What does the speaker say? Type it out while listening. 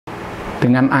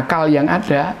Dengan akal yang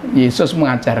ada, Yesus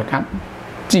mengajarkan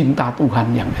cinta Tuhan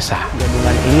yang besar.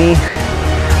 Gabungan ini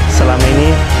selama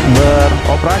ini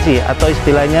beroperasi atau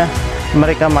istilahnya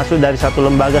mereka masuk dari satu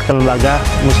lembaga ke lembaga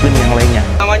muslim yang lainnya.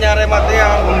 Namanya remat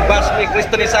yang membasmi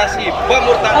kristenisasi,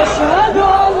 pemurtadan. Asyhadu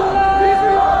an la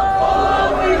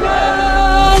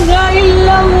ilaha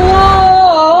illallah.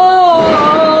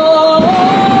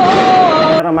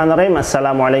 Bismillahirrahmanirrahim.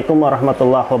 Assalamualaikum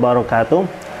warahmatullahi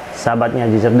wabarakatuh. Sahabat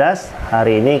Ngaji Cerdas,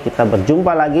 hari ini kita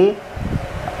berjumpa lagi.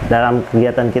 Dalam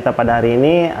kegiatan kita pada hari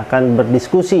ini akan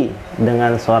berdiskusi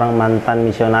dengan seorang mantan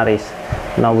misionaris.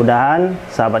 Mudah-mudahan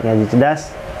sahabat Ngaji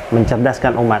Cerdas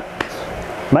mencerdaskan umat.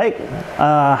 Baik,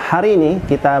 hari ini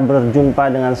kita berjumpa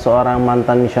dengan seorang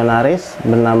mantan misionaris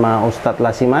bernama Ustadz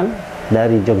Lasiman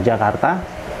dari Yogyakarta.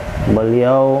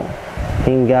 Beliau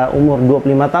hingga umur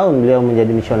 25 tahun beliau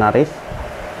menjadi misionaris.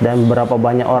 Dan berapa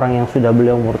banyak orang yang sudah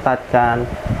beliau murtadkan,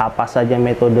 apa saja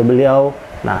metode beliau.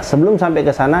 Nah, sebelum sampai ke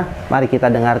sana, mari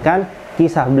kita dengarkan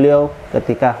kisah beliau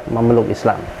ketika memeluk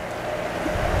Islam.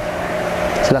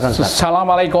 Silakan Ustaz.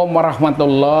 Assalamualaikum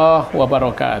warahmatullahi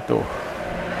wabarakatuh.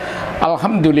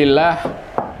 Alhamdulillah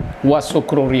wa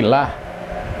syukurillah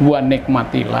wa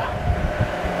nikmatillah.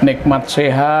 Nikmat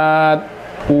sehat,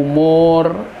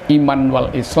 umur, iman wal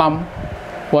Islam.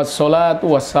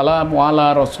 Wassalatu wassalamu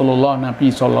ala Rasulullah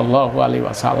Nabi sallallahu alaihi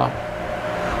wasallam.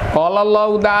 Qala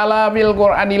Allah Ta'ala bil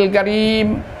Qur'anil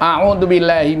Karim, a'udzu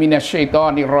billahi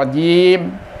minasyaitonir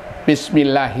rajim.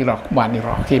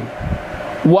 Bismillahirrahmanirrahim.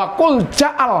 Wa qul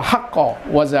ja'al haqqo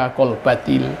wa zaqul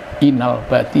batil innal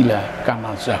batila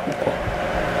kana zahuqa.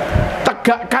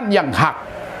 Tegakkan yang hak,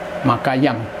 maka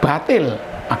yang batil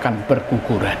akan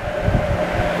berguguran.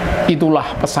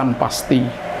 Itulah pesan pasti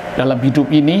dalam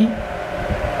hidup ini.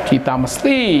 Kita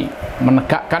mesti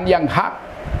menegakkan yang hak.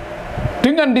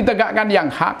 Dengan ditegakkan yang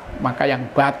hak, maka yang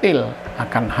batil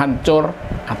akan hancur,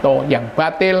 atau yang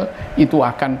batil itu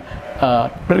akan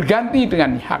berganti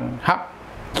dengan yang hak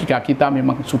jika kita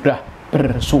memang sudah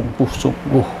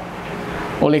bersungguh-sungguh.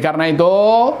 Oleh karena itu,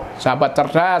 sahabat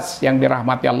cerdas yang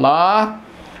dirahmati Allah,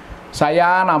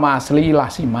 saya nama asli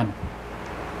Lasiman.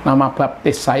 Nama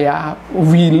baptis saya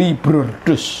Willy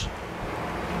Brodus.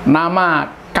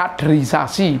 Nama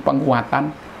kaderisasi penguatan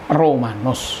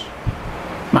Romanus.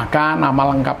 Maka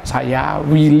nama lengkap saya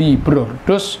Willy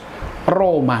Brodus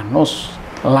Romanus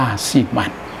Lasiman.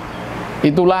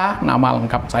 Itulah nama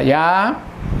lengkap saya.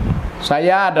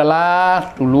 Saya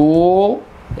adalah dulu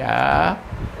ya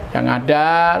yang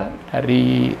ada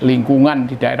dari lingkungan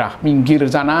di daerah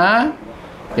pinggir sana,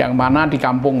 yang mana di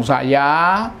kampung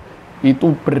saya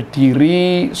itu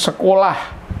berdiri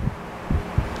sekolah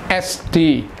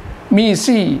SD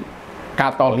misi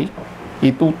Katolik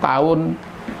itu tahun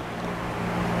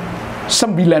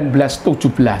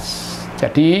 1917.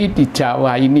 Jadi di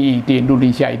Jawa ini, di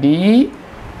Indonesia ini,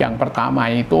 yang pertama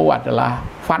itu adalah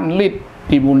Van Lith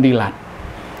di Mundilan.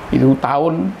 Itu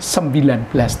tahun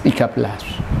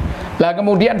 1913. Lah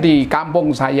kemudian di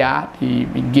kampung saya di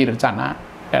pinggir sana,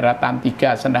 daratan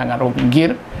 3 Sendangaro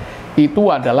pinggir,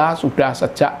 itu adalah sudah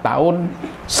sejak tahun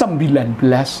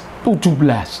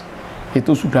 1917.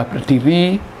 Itu sudah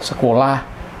berdiri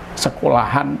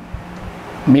sekolahan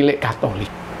milik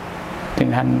Katolik.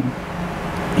 Dengan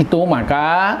itu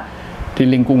maka di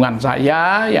lingkungan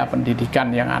saya ya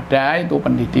pendidikan yang ada itu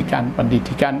pendidikan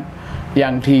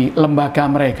yang di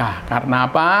lembaga mereka. Karena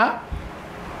apa?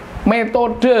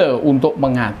 Metode untuk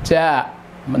mengajak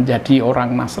menjadi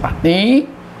orang Nasrani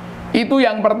itu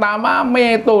yang pertama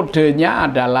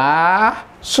metodenya adalah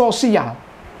sosial.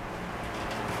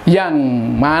 Yang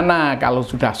mana kalau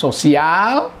sudah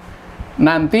sosial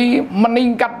nanti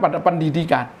meningkat pada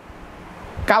pendidikan.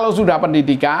 Kalau sudah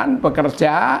pendidikan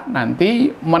bekerja nanti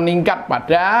meningkat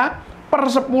pada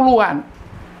persepuluhan.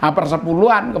 Nah,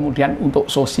 persepuluhan kemudian untuk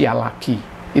sosial lagi.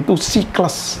 Itu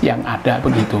siklus yang ada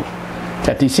begitu.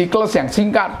 Jadi siklus yang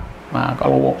singkat. Nah,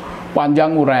 kalau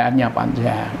panjang uraiannya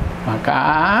panjang. Maka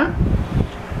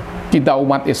kita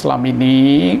umat Islam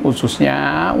ini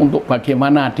khususnya untuk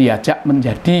bagaimana diajak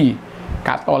menjadi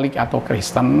Katolik atau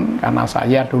Kristen, karena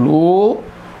saya dulu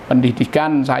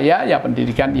pendidikan saya ya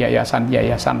pendidikan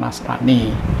yayasan-yayasan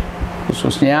Nasrani,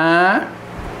 khususnya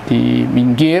di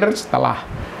Minggir setelah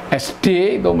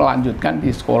SD itu melanjutkan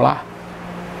di sekolah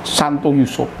Santo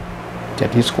Yusuf.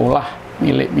 Jadi sekolah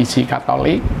milik misi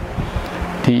Katolik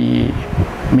di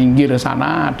Minggir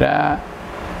sana ada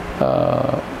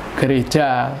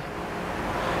gereja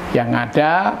yang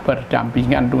ada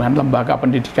berdampingan dengan lembaga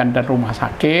pendidikan dan rumah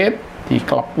sakit di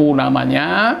Klepu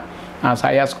namanya. Nah,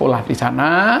 saya sekolah di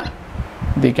sana.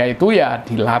 Ketika itu ya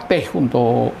dilatih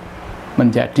untuk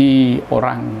menjadi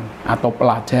orang atau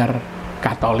pelajar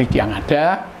Katolik yang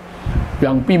ada.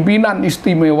 Yang pimpinan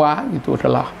istimewa itu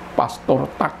adalah pastor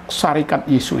Syarikat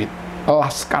Yesuit,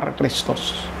 Laskar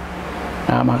Kristus.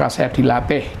 Nah, maka saya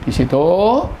dilatih di situ,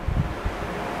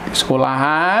 di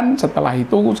sekolahan. Setelah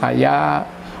itu saya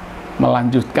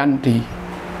melanjutkan di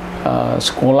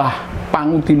sekolah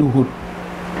Pangutiluhur.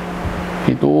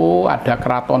 Itu ada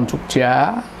Keraton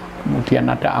Jogja, kemudian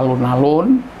ada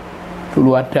alun-alun,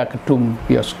 dulu ada gedung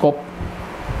bioskop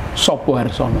Sobo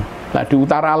Harsono. Nah, di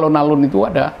utara alun-alun itu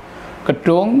ada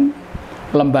gedung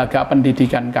lembaga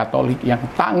pendidikan Katolik yang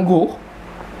tangguh.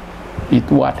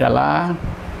 Itu adalah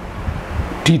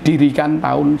didirikan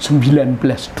tahun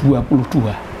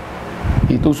 1922.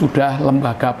 Itu sudah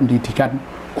lembaga pendidikan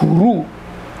guru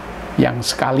yang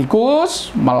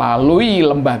sekaligus melalui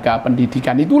lembaga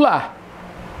pendidikan itulah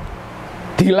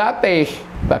dilatih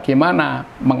bagaimana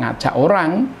mengajak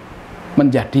orang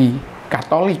menjadi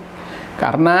Katolik.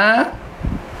 Karena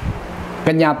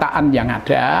kenyataan yang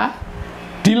ada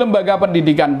di lembaga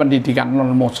pendidikan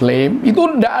non-Muslim itu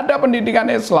tidak ada pendidikan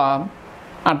Islam.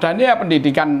 Adanya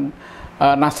pendidikan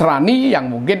Nasrani yang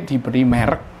mungkin diberi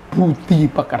merek budi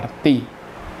pekerti.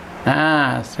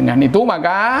 Nah, dengan itu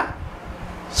maka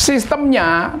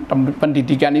sistemnya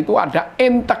pendidikan itu ada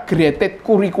integrated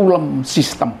curriculum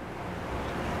system,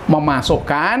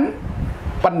 memasukkan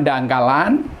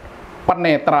pendangkalan,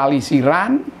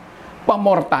 penetralisiran,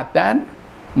 pemurtadan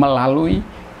melalui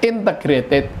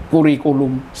integrated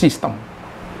curriculum system,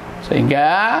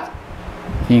 sehingga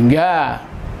hingga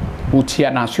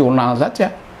ujian nasional saja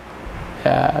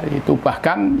ya, itu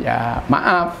bahkan ya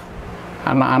maaf,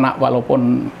 anak-anak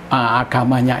walaupun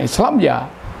agamanya Islam ya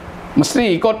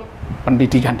mesti ikut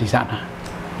pendidikan di sana.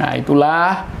 Nah,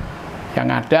 itulah yang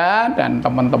ada. Dan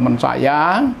teman-teman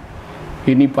saya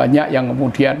ini banyak yang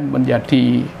kemudian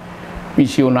menjadi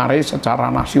misionaris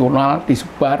secara nasional,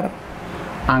 disebar.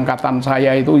 Angkatan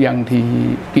saya itu yang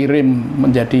dikirim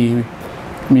menjadi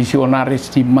misionaris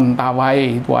di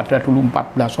Mentawai itu ada dulu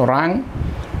 14 orang,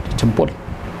 dijemput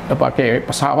pakai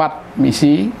pesawat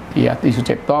misi di Ati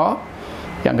Sucipto.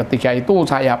 Yang ketiga itu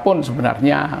saya pun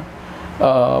sebenarnya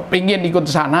pengen ikut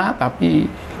sana, tapi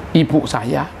ibu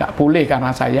saya nggak boleh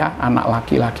karena saya anak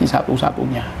laki-laki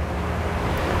satu-satunya.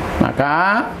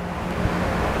 Maka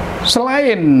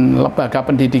selain lembaga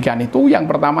pendidikan itu, yang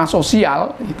pertama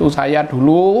sosial, itu saya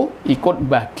dulu ikut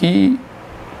bagi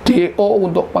DO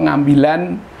untuk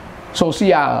pengambilan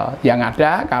sosial yang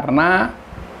ada, karena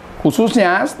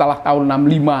khususnya setelah tahun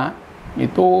 65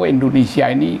 itu Indonesia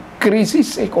ini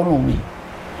krisis ekonomi.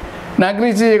 Nah,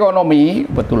 krisis ekonomi,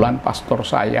 kebetulan pastor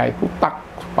saya itu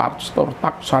pastor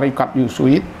Syarikat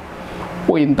Yesuit,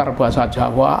 pintar bahasa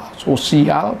Jawa,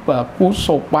 sosial, bagus,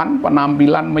 sopan,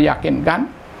 penampilan meyakinkan,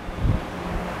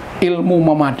 ilmu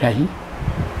memadai,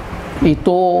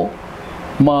 itu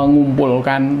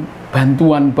mengumpulkan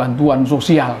bantuan-bantuan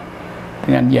sosial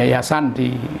dengan yayasan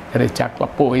di gereja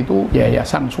Klepo, itu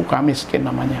yayasan Sukamiskin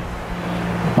namanya.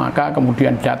 Maka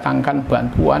kemudian datangkan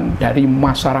bantuan dari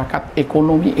masyarakat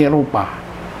ekonomi Eropa.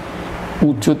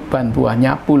 Wujud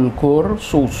bantuannya bulgur,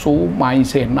 susu,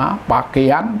 maizena,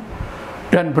 pakaian,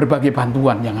 dan berbagai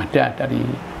bantuan yang ada dari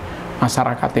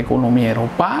masyarakat ekonomi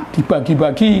Eropa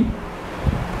dibagi-bagi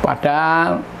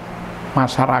pada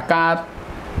masyarakat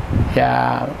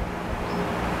ya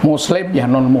Muslim ya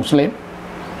non-Muslim,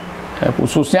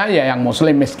 khususnya ya yang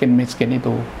Muslim miskin-miskin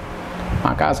itu.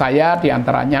 Maka saya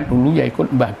diantaranya dulu ya ikut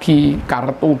bagi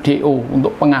kartu DO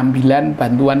untuk pengambilan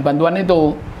bantuan-bantuan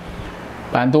itu.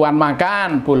 Bantuan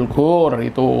makan, bulgur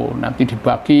itu nanti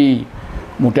dibagi,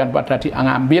 kemudian pada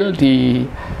diambil di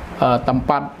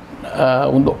tempat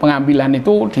untuk pengambilan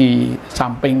itu di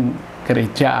samping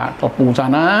gereja Klepu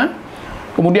sana.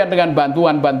 Kemudian dengan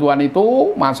bantuan-bantuan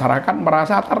itu masyarakat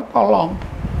merasa tertolong,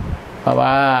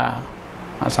 bahwa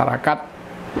masyarakat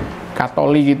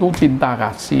Katolik itu cinta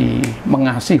kasih,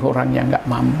 mengasihi orang yang nggak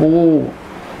mampu.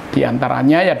 Di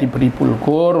antaranya ya diberi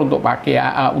bulgur untuk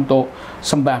pakaian, untuk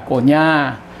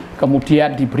sembakonya,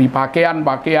 kemudian diberi pakaian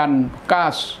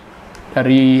bekas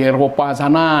dari Eropa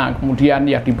sana, kemudian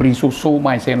ya diberi susu,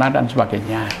 maizena dan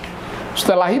sebagainya.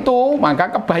 Setelah itu maka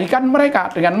kebaikan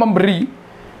mereka dengan memberi,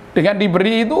 dengan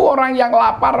diberi itu orang yang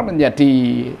lapar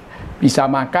menjadi bisa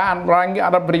makan, orang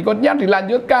yang berikutnya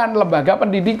dilanjutkan lembaga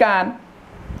pendidikan.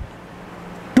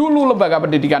 Dulu lembaga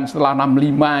pendidikan setelah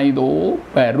 65 itu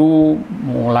baru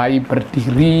mulai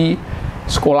berdiri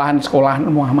sekolahan-sekolahan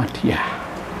Muhammadiyah.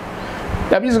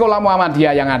 Tapi sekolah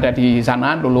Muhammadiyah yang ada di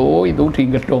sana dulu itu di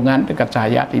Gedongan dekat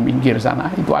saya di pinggir sana,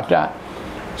 itu ada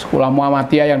sekolah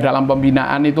Muhammadiyah yang dalam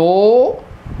pembinaan itu.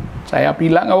 Saya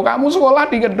bilang, oh kamu sekolah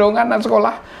di Gedongan dan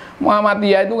sekolah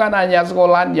Muhammadiyah itu kan hanya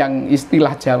sekolah yang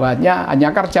istilah Jawanya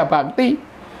hanya kerja bakti.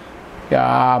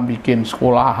 Ya, bikin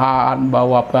sekolahan,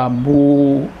 bawa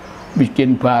bambu,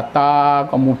 bikin bata,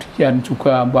 kemudian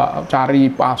juga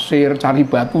cari pasir, cari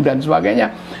batu dan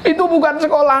sebagainya. Itu bukan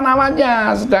sekolah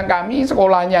namanya. Sedang kami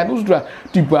sekolahnya itu sudah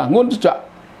dibangun sejak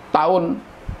tahun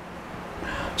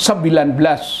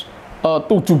 1917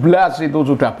 itu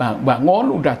sudah bangun,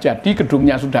 sudah jadi,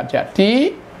 gedungnya sudah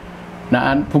jadi.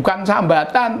 Nah, bukan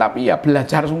sambatan tapi ya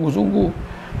belajar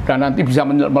sungguh-sungguh. Dan nanti bisa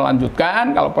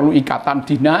melanjutkan, kalau perlu ikatan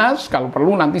dinas, kalau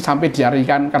perlu nanti sampai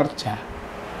dicarikan kerja.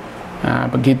 Nah,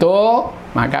 begitu,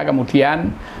 maka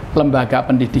kemudian lembaga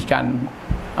pendidikan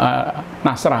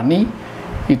Nasrani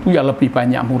itu ya lebih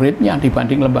banyak muridnya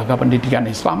dibanding lembaga pendidikan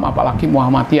Islam, apalagi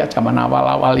Muhammadiyah zaman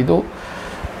awal-awal itu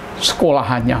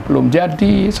sekolahannya belum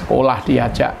jadi, sekolah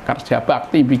diajak kerja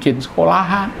bakti bikin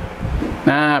sekolahan.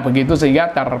 Nah, begitu sehingga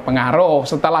terpengaruh.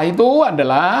 Setelah itu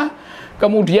adalah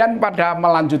kemudian pada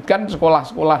melanjutkan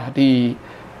sekolah-sekolah di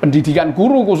pendidikan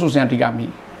guru khususnya di kami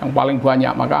yang paling banyak,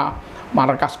 maka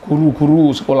markas guru-guru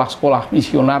sekolah-sekolah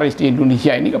misionaris di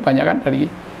Indonesia ini kebanyakan dari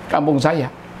kampung saya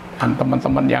dan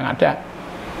teman-teman yang ada.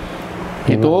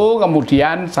 Itu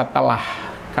kemudian setelah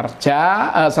kerja,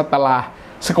 setelah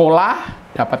sekolah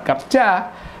dapat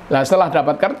kerja. Nah, setelah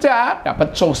dapat kerja,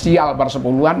 dapat sosial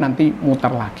persepuluhan, nanti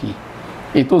muter lagi.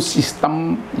 Itu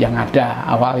sistem yang ada,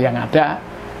 awal yang ada.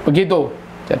 Begitu.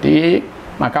 Jadi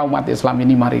maka umat Islam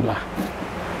ini marilah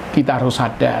kita harus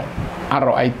sadar,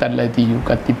 ara'aital ladzi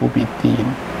yukadzibu biddin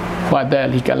wa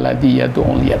dzalikal ladzi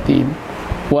yad'ul yatim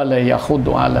wa la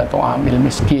yakhuddu 'ala ta'amil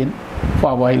miskin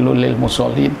fa wailul lil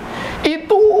musallin.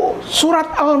 Itu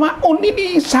surat Al-Maun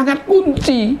ini sangat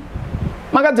kunci.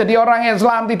 Maka jadi orang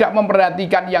Islam tidak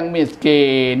memperhatikan yang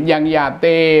miskin, yang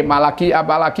yatim,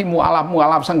 apalagi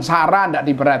mualaf sengsara tidak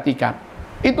diperhatikan.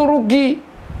 Itu rugi.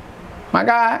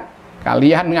 Maka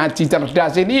kalian ngaji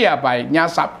cerdas ini ya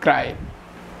baiknya subscribe.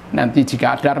 Nanti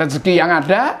jika ada rezeki yang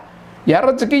ada, ya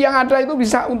rezeki yang ada itu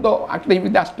bisa untuk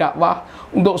aktivitas dakwah,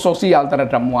 untuk sosial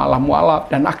terhadap mualaf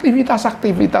dan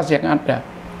aktivitas-aktivitas yang ada.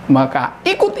 Maka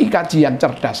ikuti kajian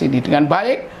cerdas ini dengan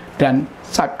baik dan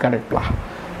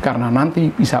subscribe-lah. Karena nanti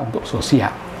bisa untuk sosial.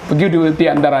 Begitu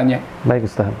diantaranya. Baik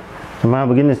Ustaz. Cuma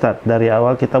begini Ustaz, dari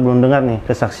awal kita belum dengar nih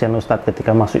kesaksian Ustaz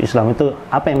ketika masuk Islam itu,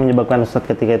 apa yang menyebabkan Ustaz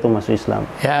ketika itu masuk Islam?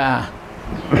 Ya,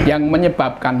 yang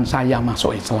menyebabkan saya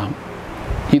masuk Islam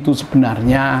itu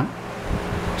sebenarnya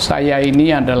saya ini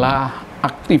adalah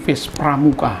aktivis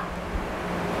pramuka,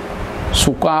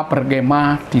 suka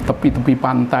berkemah di tepi-tepi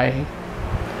pantai,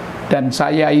 dan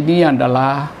saya ini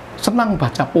adalah senang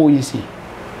baca puisi,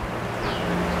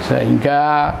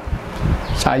 sehingga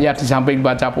saya di samping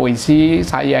baca puisi,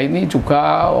 saya ini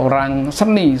juga orang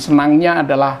seni, senangnya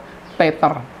adalah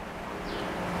teater.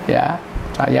 Ya,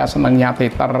 saya senangnya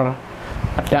teater.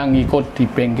 Kadang ikut di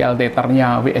bengkel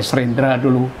teaternya W.S. Rendra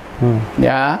dulu.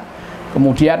 Ya,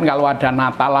 kemudian kalau ada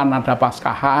Natalan, ada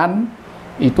Paskahan,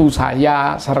 itu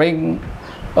saya sering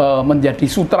menjadi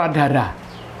sutradara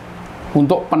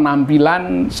untuk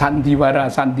penampilan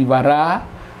sandiwara-sandiwara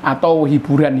atau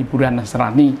hiburan-hiburan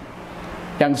Nasrani.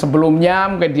 Yang sebelumnya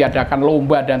mungkin diadakan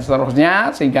lomba dan seterusnya,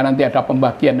 sehingga nanti ada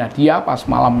pembagian hadiah pas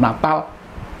malam Natal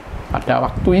pada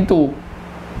waktu itu.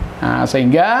 Nah,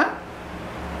 sehingga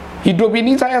hidup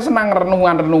ini saya senang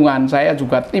renungan-renungan. Saya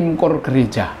juga tim kor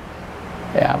gereja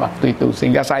ya waktu itu,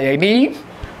 sehingga saya ini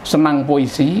senang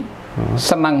puisi,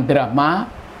 senang drama,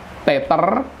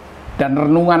 teater, dan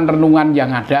renungan-renungan yang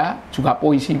ada, juga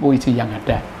puisi-puisi yang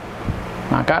ada.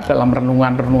 Maka dalam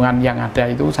renungan-renungan yang ada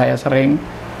itu saya sering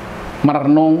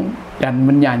merenung dan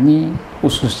menyanyi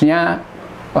khususnya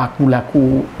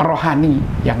lagu-lagu rohani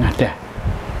yang ada.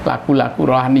 Lagu-lagu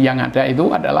rohani yang ada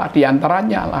itu adalah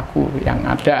diantaranya lagu yang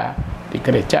ada di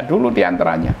gereja dulu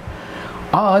diantaranya.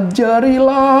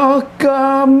 Ajarilah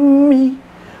kami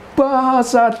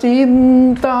bahasa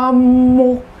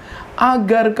cintamu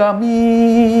agar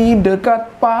kami dekat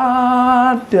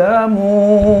padamu.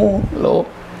 Loh,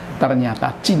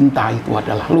 ternyata cinta itu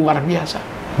adalah luar biasa.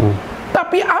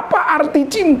 Tapi apa arti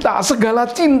cinta? Segala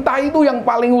cinta itu yang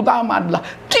paling utama adalah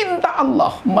cinta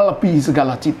Allah melebihi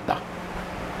segala cinta.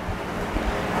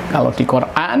 Kalau di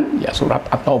Quran, ya surat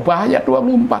At-Taubah ayat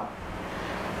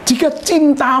 24. Jika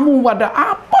cintamu pada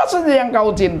apa saja yang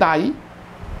kau cintai,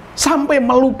 sampai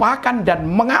melupakan dan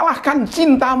mengalahkan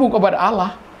cintamu kepada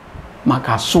Allah,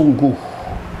 maka sungguh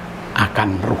akan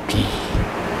rugi.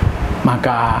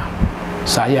 Maka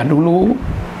saya dulu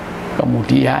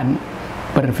kemudian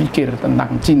berpikir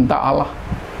tentang cinta Allah.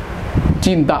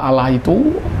 Cinta Allah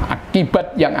itu,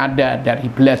 akibat yang ada dari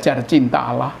belajar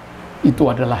cinta Allah itu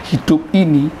adalah hidup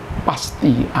ini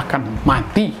pasti akan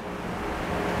mati.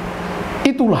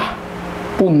 Itulah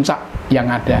puncak yang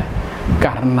ada.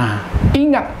 Karena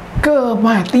ingat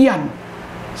kematian,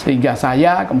 sehingga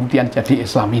saya kemudian jadi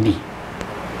Islam ini.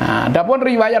 Nah, adapun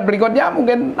riwayat berikutnya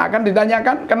mungkin akan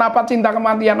ditanyakan, kenapa cinta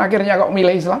kematian akhirnya kok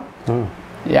milih Islam?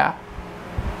 Ya,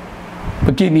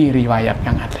 begini riwayat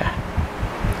yang ada.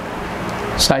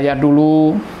 Saya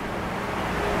dulu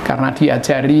karena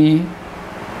diajari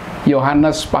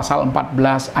Yohanes pasal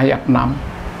 14 ayat 6,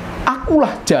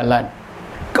 akulah jalan,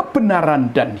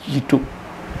 kebenaran dan hidup.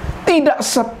 Tidak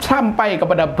sampai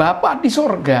kepada Bapa di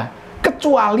sorga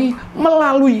kecuali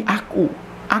melalui aku.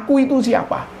 Aku itu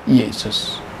siapa?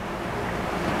 Yesus.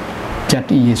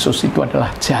 Jadi Yesus itu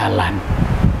adalah jalan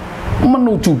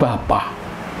menuju Bapa.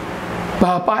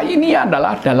 Bapa ini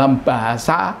adalah dalam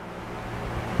bahasa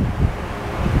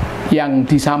yang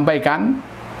disampaikan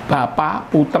Bapa,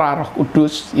 Putra, Roh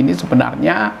Kudus. Ini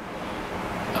sebenarnya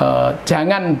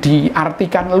jangan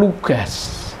diartikan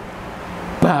lugas.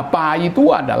 Bapa itu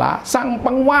adalah sang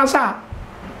penguasa.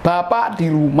 Bapak di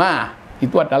rumah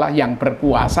itu adalah yang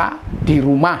berkuasa. Di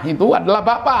rumah itu adalah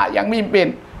bapak yang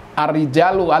mimpin.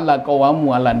 Ar-rijalu ala qawamu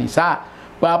ala nisa.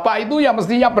 Bapak itu yang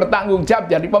mestinya bertanggung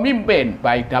jawab jadi pemimpin,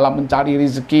 baik dalam mencari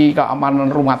rezeki, keamanan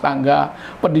rumah tangga,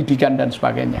 pendidikan dan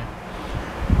sebagainya.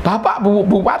 Bapak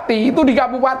bupati itu di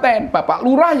kabupaten, bapak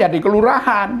lurah ya di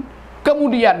kelurahan.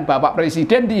 Kemudian bapak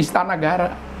presiden di istana negara.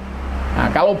 Nah,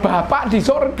 kalau bapak di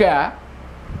sorga,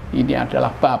 ini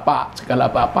adalah Bapa,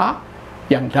 segala Bapa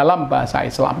yang dalam bahasa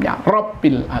Islamnya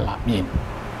Rabbil Alamin.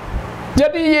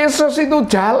 Jadi Yesus itu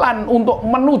jalan untuk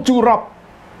menuju Rabb,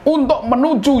 untuk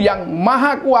menuju yang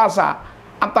maha kuasa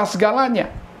atas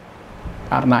segalanya.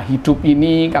 Karena hidup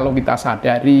ini kalau kita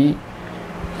sadari,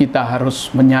 kita harus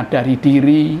menyadari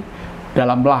diri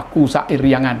dalam lagu syair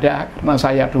yang ada. Karena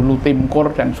saya dulu tim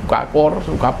kor dan suka kor,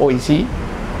 suka poesi,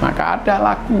 maka ada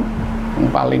lagu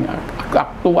yang paling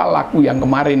aktual, lagu yang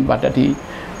kemarin pada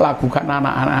dilakukan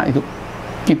anak-anak itu.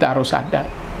 Kita harus sadar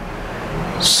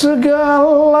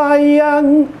segala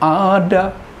yang ada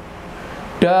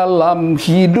dalam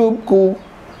hidupku,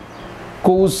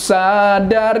 ku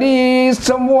sadari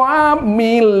semua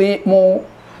milikmu.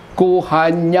 Ku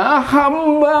hanya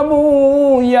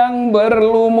hambamu yang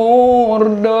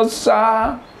berlumur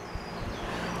dosa.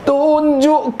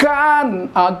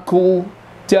 Tunjukkan aku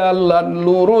jalan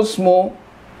lurusmu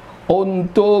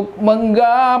untuk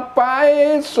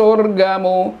menggapai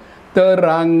surgamu.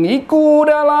 Terangiku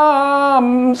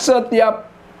dalam setiap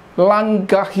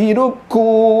langkah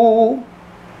hidupku.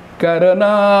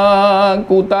 Karena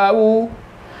ku tahu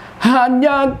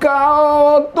hanya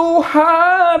Kau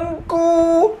Tuhanku.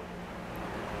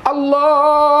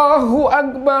 Allahu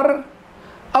Akbar,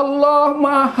 Allah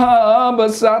Maha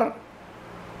Besar.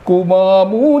 Ku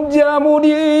memujamu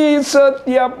di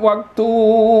setiap waktu.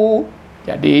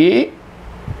 Jadi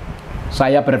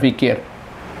saya berpikir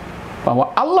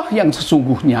bahwa Allah yang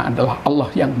sesungguhnya adalah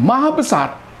Allah yang maha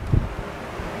besar.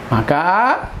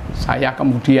 Maka saya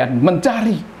kemudian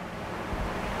mencari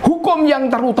hukum yang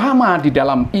terutama di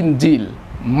dalam Injil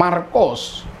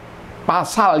Markus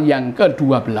pasal yang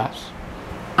ke-12.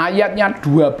 Ayatnya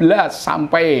 12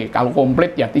 sampai, kalau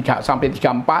komplit ya 3 sampai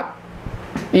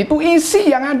 34. Itu isi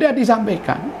yang ada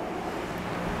disampaikan.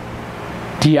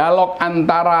 Dialog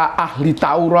antara ahli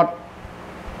Taurat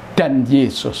dan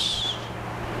Yesus.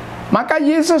 Maka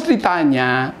Yesus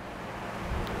ditanya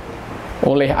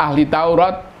oleh ahli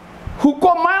Taurat,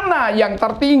 hukum mana yang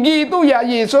tertinggi itu ya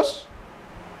Yesus?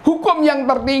 Hukum yang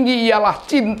tertinggi ialah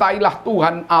cintailah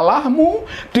Tuhan Allahmu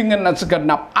dengan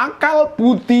segenap akal,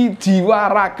 budi, jiwa,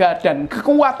 raga, dan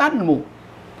kekuatanmu.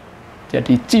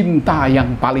 Jadi cinta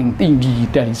yang paling tinggi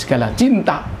dari segala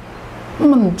cinta,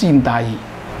 mencintai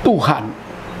Tuhan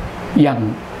yang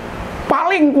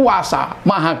paling kuasa,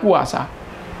 maha kuasa.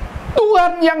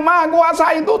 Tuhan yang maha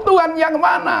kuasa itu Tuhan yang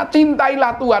mana?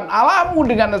 Cintailah Tuhan Allahmu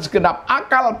dengan segenap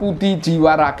akal, budi,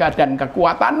 jiwa, raga, dan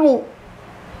kekuatanmu.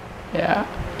 Ya,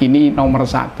 ini nomor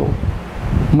 1.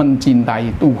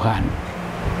 Mencintai Tuhan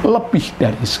lebih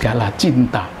dari segala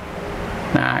cinta.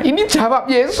 Nah, ini jawab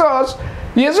Yesus.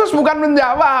 Yesus bukan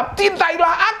menjawab,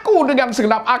 cintailah aku dengan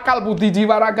segenap akal, budi,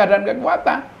 jiwa, raga, dan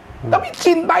kekuatan. Tapi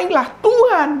cintailah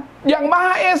Tuhan yang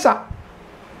Maha Esa.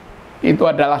 Itu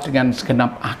adalah dengan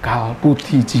segenap akal,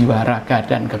 budi, jiwa, raga,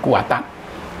 dan kekuatan.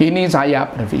 Ini saya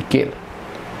berpikir,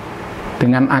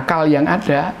 dengan akal yang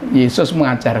ada, Yesus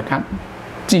mengajarkan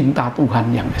cinta Tuhan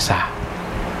yang Esa.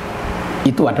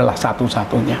 Itu adalah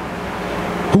satu-satunya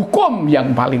hukum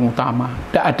yang paling utama,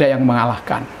 tidak ada yang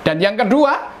mengalahkan. Dan yang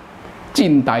kedua,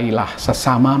 cintailah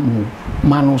sesamamu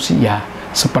manusia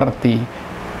seperti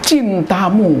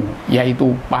cintamu,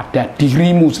 yaitu pada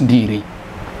dirimu sendiri.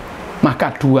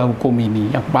 Maka dua hukum ini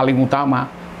yang paling utama,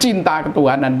 cinta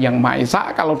ketuhanan yang Maha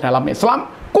Esa. Kalau dalam Islam,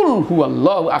 Qul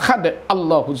huwallahu ahad,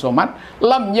 Allahu somad,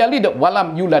 lam yalid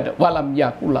walam yulad walam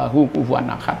yakulahu kufuwan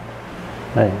ahad.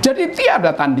 Jadi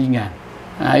tiada tandingan.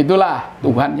 Nah, itulah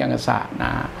Tuhan yang Esa.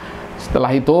 Nah, setelah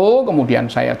itu kemudian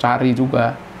saya cari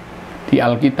juga di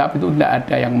Alkitab, itu tidak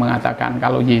ada yang mengatakan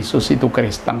kalau Yesus itu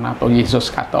Kristen atau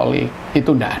Yesus Katolik.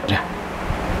 Itu tidak ada.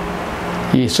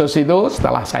 Yesus itu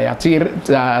setelah saya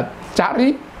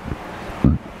cari,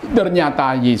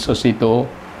 ternyata Yesus itu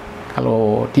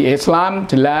kalau di Islam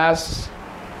jelas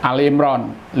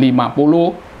Al-Imran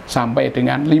 50 sampai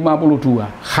dengan 52.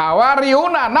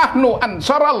 Hawariyuna nahnu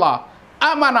ansarallah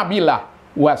amana billah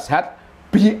washad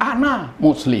bi'ana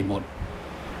muslimun.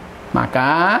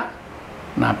 Maka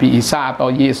Nabi Isa atau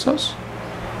Yesus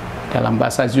dalam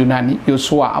bahasa Yunani,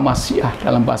 Yosua Amasiah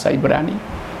dalam bahasa Ibrani,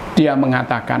 dia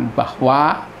mengatakan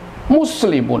bahwa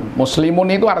muslimun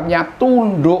itu artinya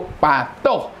tunduk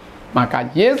patuh.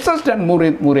 Maka Yesus dan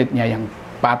murid-muridnya yang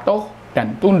patuh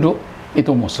dan tunduk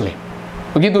itu muslim.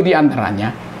 Begitu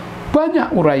diantaranya.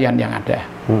 Banyak uraian yang ada.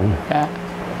 Ya.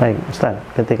 Baik, Ustaz.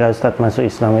 Ketika Ustaz masuk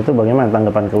Islam itu bagaimana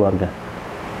tanggapan keluarga?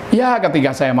 Ya,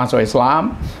 ketika saya masuk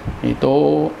Islam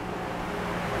itu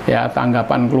ya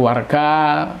tanggapan keluarga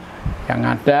yang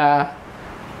ada,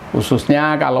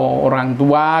 khususnya kalau orang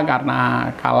tua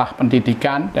karena kalah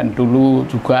pendidikan, dan dulu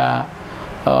juga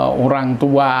orang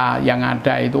tua yang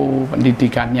ada itu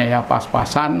pendidikannya ya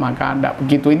pas-pasan, maka tidak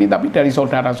begitu ini. Tapi dari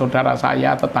saudara-saudara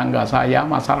saya, tetangga saya,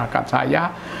 masyarakat saya,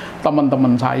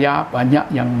 teman-teman saya, banyak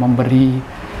yang memberi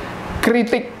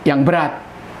kritik yang berat,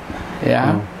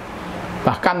 ya,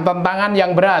 bahkan tantangan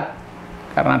yang berat.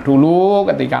 Karena dulu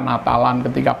ketika Natalan,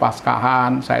 ketika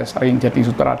Paskahan, saya sering jadi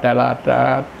sutradara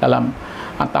dalam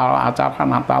acara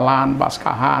Natalan,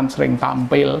 Paskahan, sering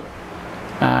tampil.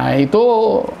 Nah, itu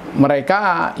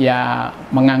mereka ya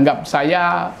menganggap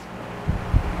saya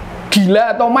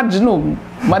gila atau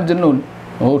majnun.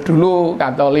 Oh, dulu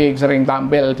Katolik sering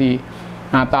tampil di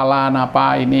Natalan,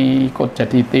 apa ini ikut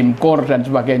jadi tim kor dan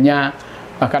sebagainya.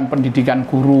 Bahkan pendidikan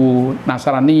guru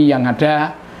Nasrani yang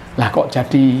ada, lah kok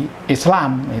jadi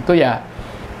Islam. Itu ya,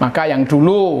 maka yang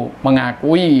dulu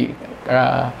mengakui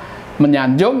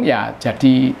menyanjung ya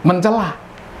jadi mencela.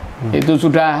 Itu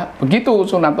sudah begitu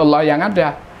sunatullah yang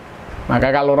ada.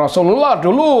 Maka kalau Rasulullah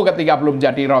dulu ketika belum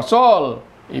jadi Rasul,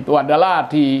 itu adalah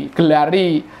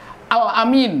digelari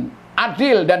Al-Amin,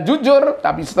 adil dan jujur.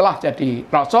 Tapi setelah jadi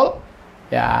Rasul,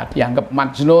 ya dianggap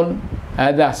majnun,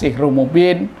 ada sihru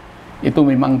mubin. Itu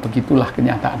memang begitulah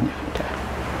kenyataannya.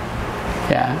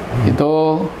 Ya,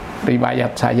 itu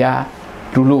riwayat saya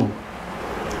dulu.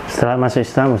 Setelah masuk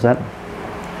Islam, Ustaz,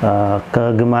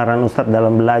 kegemaran Ustaz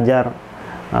dalam belajar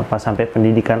apa sampai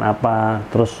pendidikan apa,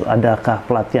 terus adakah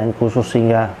pelatihan khusus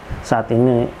sehingga saat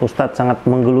ini Ustadz sangat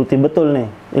menggeluti betul nih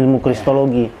ilmu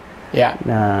kristologi. Ya.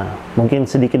 Nah, mungkin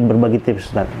sedikit berbagi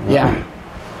tips, Ustadz. Ya.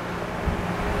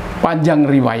 Panjang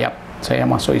riwayat saya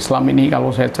masuk Islam ini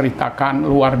kalau saya ceritakan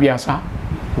luar biasa.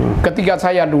 Ketika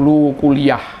saya dulu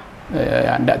kuliah,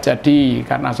 tidak jadi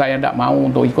karena saya tidak mau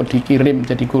untuk ikut dikirim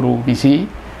jadi guru visi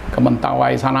ke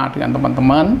Mentawai sana dengan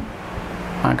teman-teman.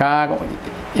 Maka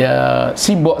ya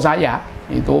simbok saya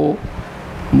itu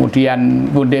kemudian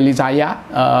bundeli saya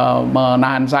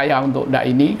menahan saya untuk tidak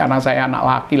ini karena saya anak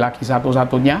laki-laki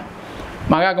satu-satunya.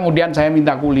 Maka kemudian saya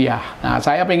minta kuliah. Nah,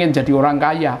 saya pengen jadi orang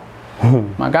kaya.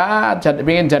 Maka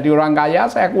pengen jadi orang kaya,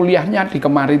 saya kuliahnya di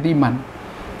kemaritiman.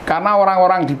 Karena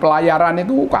orang-orang di pelayaran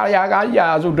itu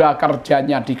kaya-kaya, sudah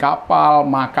kerjanya di kapal,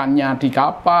 makannya di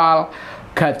kapal,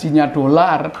 gajinya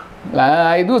dolar.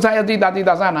 Lah itu saya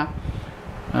cita-cita sana.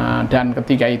 Nah, dan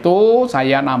ketika itu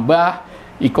saya nambah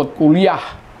ikut kuliah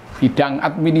bidang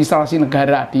administrasi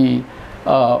negara di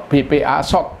BPA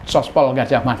Sospol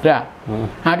Gajah Mada.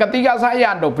 Nah, ketika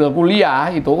saya double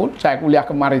kuliah itu, saya kuliah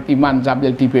kemaritiman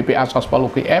sambil di BPA Sospol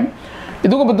UGM.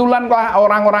 Itu kebetulan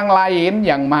orang-orang lain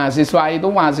yang mahasiswa itu,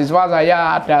 mahasiswa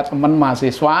saya ada teman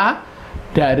mahasiswa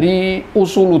dari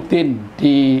Usuluddin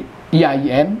di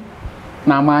IAIN,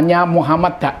 namanya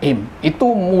Muhammad Daim.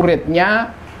 Itu muridnya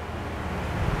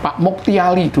Pak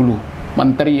Muktiali dulu,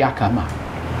 Menteri Agama.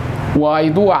 Wah,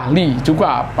 itu ahli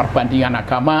juga perbandingan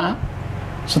agama.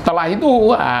 Setelah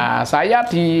itu saya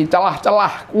di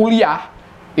celah-celah kuliah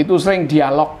itu sering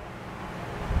dialog.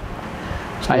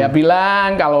 Saya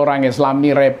bilang kalau orang Islam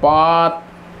ini repot,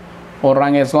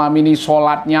 orang Islam ini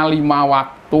sholatnya 5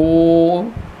 waktu,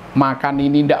 makan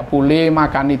ini tidak boleh,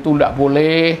 makan itu tidak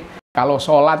boleh. Kalau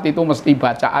sholat itu mesti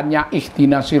bacaannya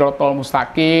ihdinas sirotol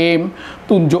mustaqim,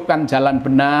 tunjukkan jalan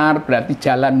benar, berarti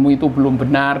jalanmu itu belum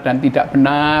benar dan tidak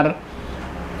benar.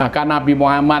 Bahkan Nabi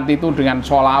Muhammad itu dengan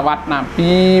sholawat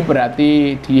Nabi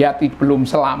berarti dia belum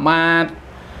selamat.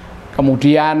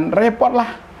 Kemudian repot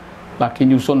lah, lagi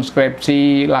nyusun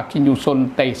skripsi, lagi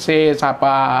nyusun tesis,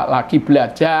 apa lagi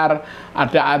belajar,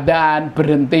 ada adzan,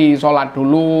 berhenti sholat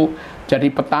dulu, jadi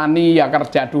petani ya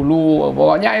kerja dulu.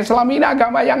 Pokoknya Islam ini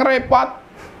agama yang repot,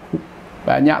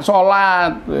 banyak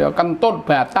sholat, ya, kentut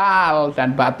batal,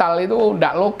 dan batal itu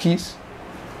tidak logis.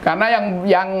 Karena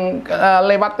yang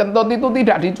lewat kentut itu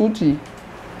tidak dicuci,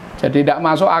 jadi tidak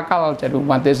masuk akal. Jadi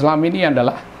umat Islam ini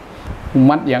adalah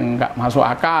umat yang nggak masuk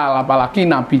akal, apalagi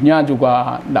nabinya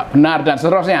juga tidak benar dan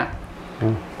seterusnya.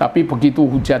 Tapi begitu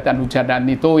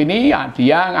hujatan-hujatan itu ini ya,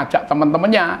 dia ngajak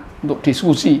teman-temannya untuk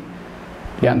diskusi.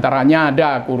 Di antaranya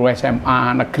ada guru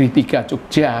SMA Negeri 3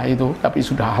 Jogja itu, tapi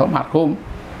sudah almarhum,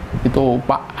 itu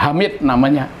Pak Hamid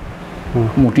namanya.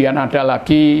 Kemudian ada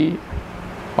lagi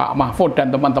Pak Mahfud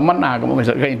dan teman-teman. Nah,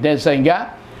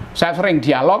 sehingga saya sering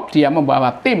dialog, dia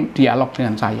membawa tim dialog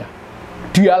dengan saya.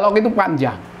 Dialog itu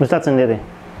panjang. Ustadz sendiri?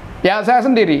 Ya, saya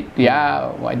sendiri. Dia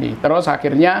ini. Terus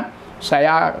akhirnya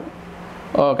saya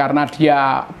karena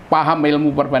dia paham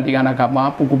ilmu perbandingan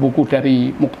agama, buku-buku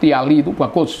dari Mukti Ali itu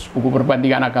bagus, buku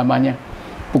perbandingan agamanya.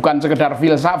 Bukan sekedar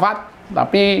filsafat,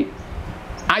 tapi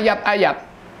ayat-ayat,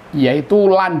 yaitu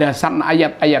landasan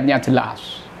ayat-ayatnya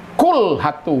jelas. Kul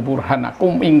hatu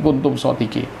burhanakum in kuntum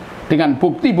shodiqin, dengan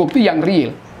bukti-bukti yang real.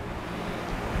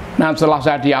 Nah, setelah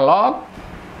saya dialog,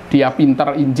 dia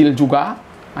pinter Injil juga,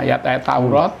 ayat-ayat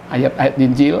Taurat, ayat-ayat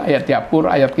Injil, ayat Zabur,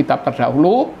 ayat kitab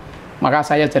terdahulu. Maka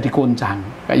saya jadi goncang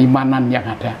keimanan yang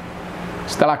ada.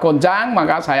 Setelah goncang,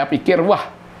 maka saya pikir,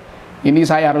 wah, ini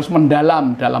saya harus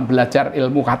mendalam dalam belajar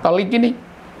ilmu Katolik ini.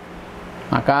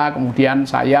 Maka kemudian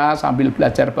saya sambil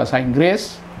belajar bahasa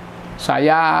Inggris,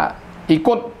 saya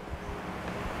ikut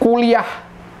kuliah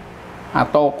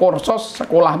atau kursus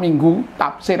sekolah minggu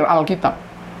tafsir Alkitab.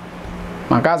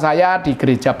 Maka saya di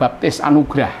Gereja Baptis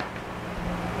Anugerah.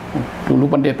 Dulu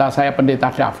pendeta saya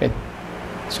pendeta David.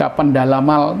 Saya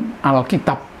pendalaman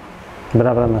Alkitab.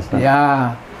 Berapa mas?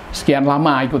 Ya, sekian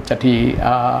lama ikut jadi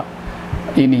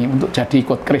ini untuk jadi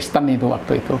ikut Kristen itu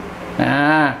waktu itu.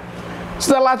 Nah,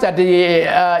 setelah jadi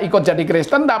ikut jadi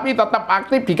Kristen tapi tetap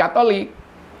aktif di Katolik.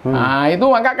 Nah, itu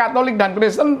maka Katolik dan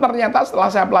Kristen ternyata setelah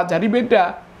saya pelajari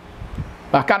beda.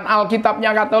 Bahkan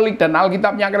Alkitabnya Katolik dan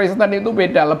Alkitabnya Kristen itu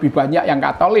beda. Lebih banyak yang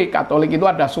Katolik. Katolik itu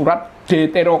ada surat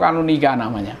Deuterokanonika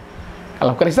namanya.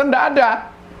 Kalau Kristen tidak ada.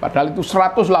 Padahal itu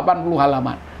 180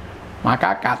 halaman.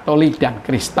 Maka Katolik dan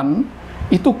Kristen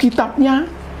itu kitabnya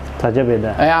saja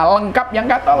beda. Ya, lengkap yang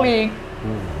Katolik.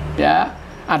 Ya,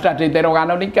 ada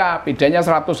Deuterokanonika, bedanya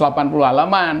 180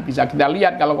 halaman. Bisa kita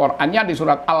lihat kalau Qurannya di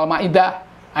surat Al-Maidah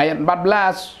ayat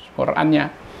 14 Qurannya,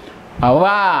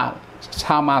 bahwa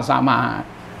sama-sama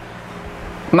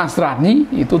Nasrani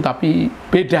itu tapi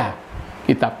beda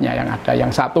kitabnya yang ada.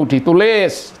 Yang satu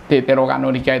ditulis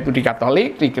Deuterokanonika itu di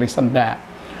Katolik, di Kristen enggak.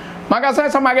 Maka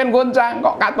saya semakin goncang,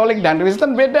 kok Katolik dan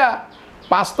Kristen beda.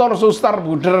 Pastor, suster,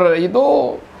 buder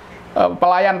itu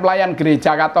pelayan-pelayan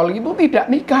gereja Katolik itu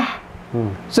tidak nikah.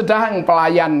 Sedang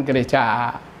pelayan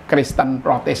gereja Kristen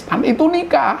Protestan itu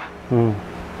nikah.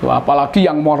 Apalagi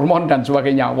yang Mormon dan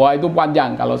sebagainya. Wah, itu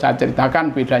panjang. Kalau saya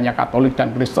ceritakan bedanya Katolik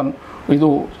dan Kristen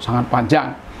itu sangat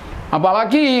panjang.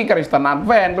 Apalagi Kristen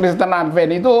Advent. Kristen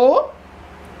Advent itu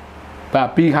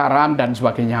babi haram dan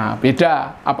sebagainya.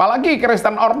 Beda. Apalagi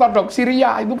Kristen Ortodoks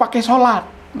Syria itu pakai sholat.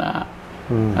 Nah,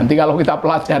 nanti kalau kita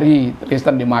pelajari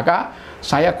Kristen di maka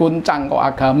saya goncang, kok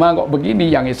agama kok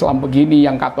begini, yang Islam begini,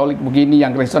 yang Katolik begini,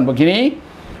 yang Kristen begini.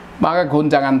 Maka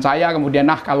goncangan saya kemudian,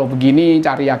 kalau begini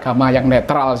cari agama yang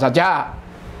netral saja.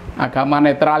 Agama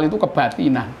netral itu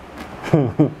kebatinan.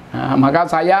 Nah, maka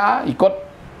saya ikut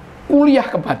kuliah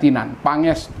kebatinan,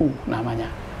 Pangestu namanya.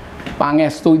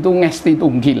 Pangestu itu ngesti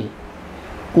tunggil.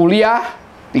 Kuliah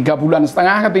 3,5 bulan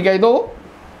ketika itu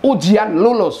ujian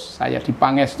lulus saya di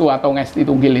Pangestu atau ngesti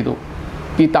tunggil itu.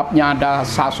 Kitabnya ada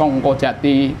Sasongko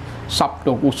Jati,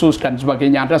 Sabdo Khusus dan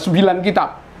sebagainya, ada 9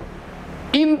 kitab.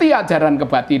 Inti ajaran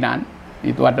kebatinan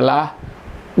itu adalah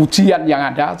ujian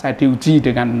yang ada. Saya diuji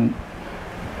dengan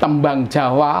tembang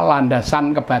Jawa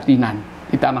landasan kebatinan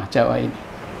di tanah Jawa ini.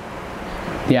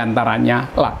 Di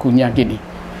antaranya lagunya gini.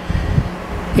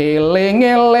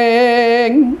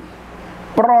 Eling-eling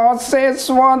proses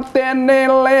wonten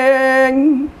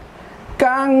eling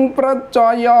kang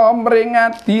percaya mring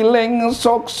adiling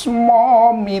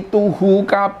suksma mituhu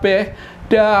kabeh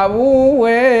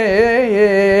dawuhe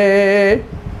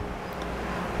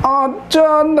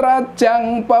aja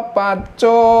nrajang pepacuh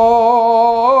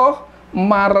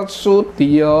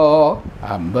marsudya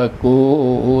ambeku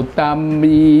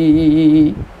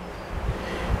utami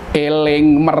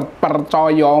eling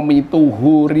percaya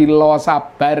mituhu rila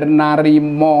sabar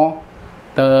narimo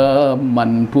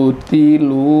temen budi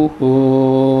luhur.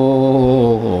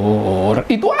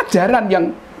 Itu ajaran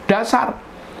yang dasar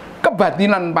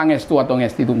kebatinan pangestu atau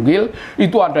ngesti tunggil.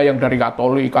 Itu ada yang dari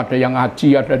Katolik, ada yang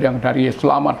Ngaji, ada yang dari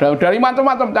Islam, ada dari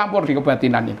macam-macam campur di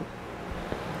kebatinan itu.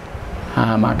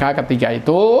 Nah, maka ketika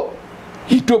itu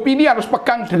hidup ini harus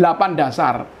pegang 8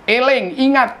 dasar. Eling,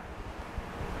 ingat.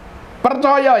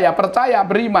 Percaya ya, percaya,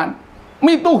 beriman.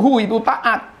 Mituhu itu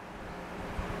taat.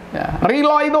 Ya,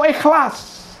 rilo itu ikhlas.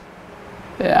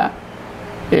 Ya.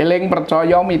 Eling,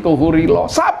 percaya, mituhu, rilo.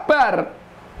 Sabar.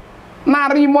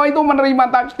 Narimo itu menerima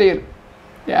takdir.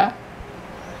 Ya.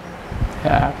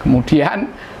 Ya, kemudian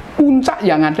puncak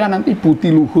yang ada nanti budi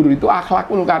luhur itu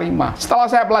akhlakul karimah. Setelah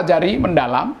saya pelajari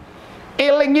mendalam,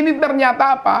 eling ini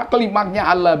ternyata apa? Klimaknya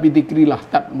Allah bidzikrillah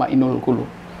tatmainul qulub.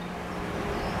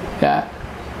 Ya.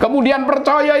 Kemudian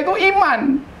percaya itu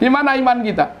iman. Di mana iman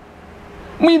kita?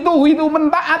 Mituhu itu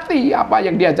mentaati apa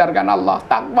yang diajarkan Allah,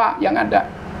 takwa yang ada.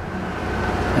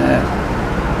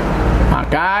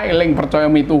 Maka eling percaya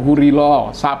mituhu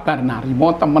rilo, sabar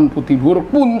narimo temen putih luhur.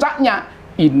 Puncaknya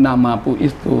innama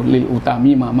buistu lil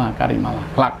utami mama karimalah.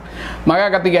 Maka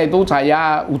ketika itu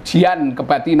saya ujian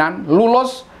kebatinan,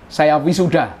 lulus, saya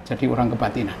wisuda jadi orang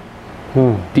kebatinan.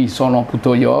 Di Sono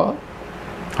Budoyo.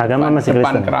 Agama masih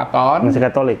Kristen, keraton, masih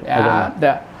Katolik. Ya,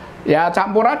 ya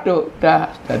campur aduk,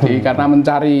 dah. Jadi karena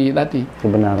mencari tadi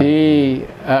kebenaran. Di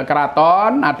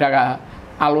keraton ada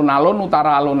alun-alun,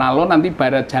 utara alun-alun, nanti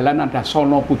barat jalan ada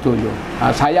Sono Budoyo.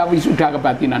 Nah, saya wisuda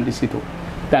kebatinan di situ,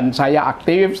 dan saya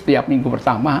aktif setiap minggu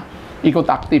pertama ikut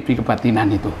aktif di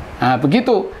kebatinan itu. Nah,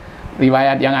 begitu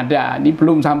riwayat yang ada. Ini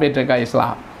belum sampai ke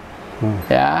Islam.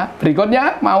 Ya,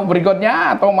 berikutnya mau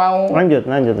berikutnya atau mau lanjut.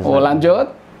 Oh,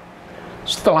 lanjut.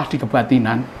 Setelah di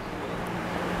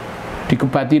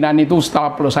kebatinan itu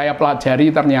setelah saya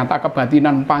pelajari ternyata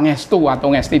kebatinan pangestu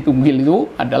atau ngesti tunggil itu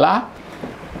adalah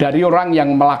dari orang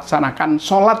yang melaksanakan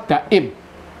sholat daim.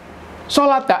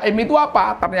 Sholat daim itu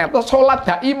apa? Ternyata sholat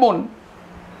daimun.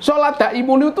 Sholat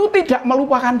daimun itu tidak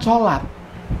melupakan sholat.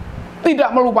 Tidak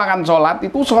melupakan sholat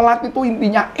itu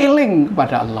intinya eling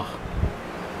kepada Allah.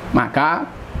 Maka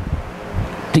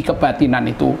di kebatinan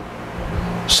itu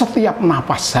setiap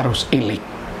nafas harus eling.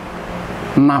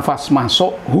 Nafas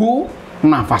masuk hu,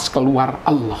 nafas keluar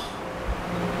Allah.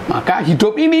 Maka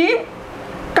hidup ini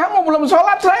kamu belum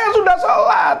sholat, saya sudah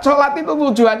sholat. Sholat itu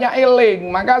tujuannya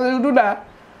eling. Maka sudah,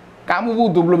 kamu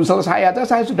wudhu belum selesai aja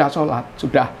saya sudah sholat.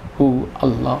 Sudah hu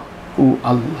Allah, hu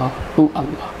Allah, hu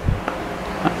Allah.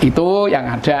 Nah, itu yang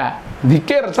ada.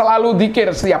 Zikir, selalu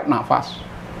zikir setiap nafas.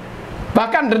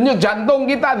 Bahkan denyut jantung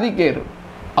kita zikir.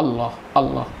 Allah,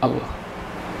 Allah, Allah.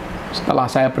 Setelah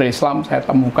saya berislam, saya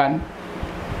temukan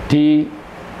di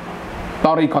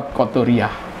Thariqat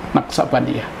Qadariyah,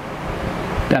 Naqsabandiyah.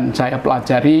 Dan saya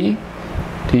pelajari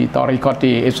di Thariqat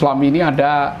di Islam ini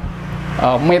ada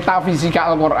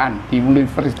metafisika Al-Quran di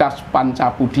Universitas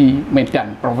Pancabudi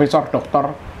Medan, Profesor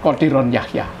Dr. Qodiron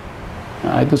Yahya.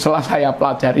 Nah, itu setelah saya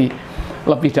pelajari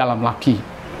lebih dalam lagi.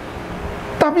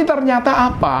 Tapi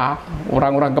ternyata apa?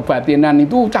 Orang-orang kebatinan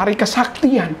itu cari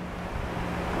kesaktian.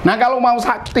 Nah, kalau mau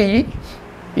sakti,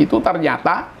 itu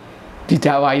ternyata di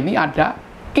Jawa ini ada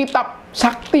kitab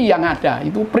sakti yang ada,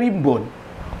 itu primbon.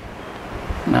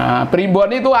 Nah, primbon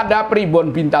itu ada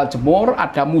primbon Bintal Jemur,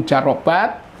 ada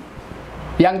Mujarobat,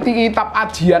 yang di kitab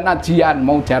ajian-ajian,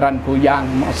 mau jaran goyang,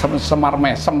 semar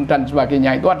mesem, dan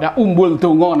sebagainya, itu ada Umbul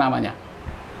Dongo namanya.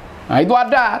 Nah, itu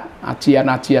ada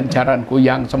ajian-ajian, jaran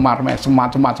goyang, semar mesem,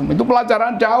 macam-macam. Itu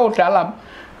pelajaran jauh dalam.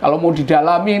 Kalau mau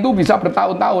didalami itu bisa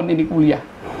bertahun-tahun ini kuliah.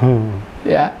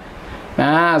 Ya.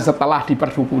 Nah, setelah di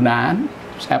perdukunan,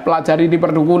 saya pelajari di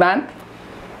perdukunan,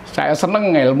 saya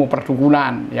seneng ilmu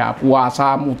perdukunan. Ya,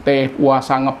 puasa mutih,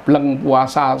 puasa ngebleng,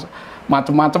 puasa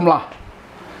macam-macam lah.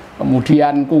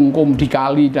 Kemudian kungkum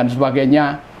dikali dan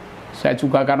sebagainya. Saya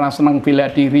juga karena seneng bela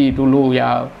diri dulu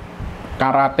ya,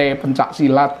 karate, pencak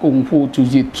silat, kungfu,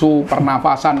 jujitsu,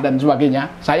 pernafasan dan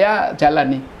sebagainya. Saya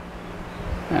jalani.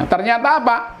 Nah, ternyata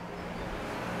apa?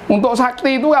 Untuk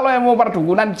sakti itu kalau yang mau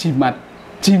perdukunan jimat.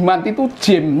 Jimat itu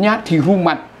jimnya di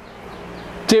rumah.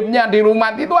 Jimnya di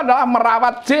rumah itu adalah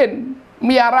merawat jin,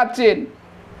 miara jin.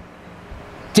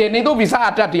 Jin itu bisa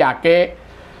ada di ake,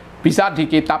 bisa di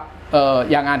kitab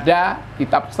yang ada,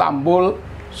 kitab Stambul,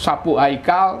 Sabu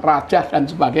Haikal, Rajah dan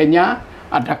sebagainya.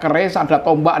 Ada keris, ada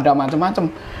tombak, ada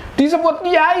macam-macam. Disebut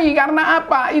kiai karena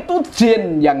apa? Itu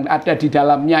jin yang ada di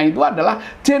dalamnya itu adalah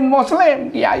jin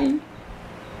muslim, kiai.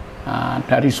 Nah,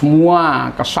 dari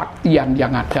semua kesaktian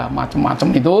yang ada macam-macam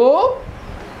itu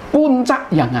puncak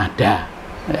yang ada,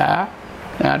 ya.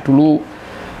 Nah, dulu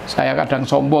Saya kadang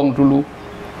sombong dulu.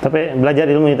 Tapi belajar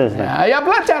ilmu itu, Ustaz? Ya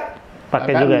belajar.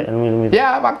 Pakai juga ilmu-ilmu itu?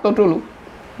 Ya, waktu dulu.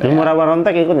 Ilmu rawa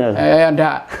rontek ikut nggak?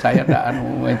 Enggak, saya enggak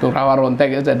itu rawa rontek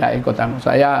itu enggak ikut.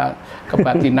 Saya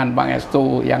kebatinan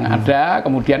pangestu yang ada,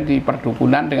 kemudian di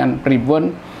perdukunan dengan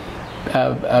pribun,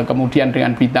 kemudian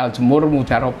dengan bidal jemur,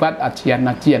 mujarobat,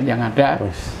 ajian-ajian yang ada.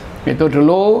 Itu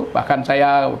dulu, bahkan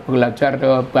saya belajar ke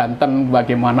Banten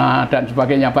bagaimana dan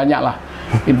sebagainya, banyak lah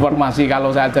informasi kalau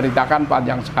saya ceritakan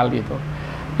panjang sekali itu.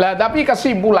 Nah, tapi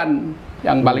kesimpulan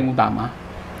yang paling utama,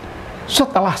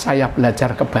 setelah saya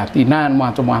belajar kebatinan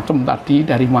macam-macam tadi,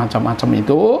 dari macam-macam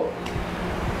itu,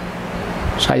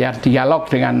 saya dialog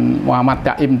dengan Muhammad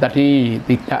Daim tadi,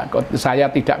 saya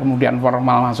tidak kemudian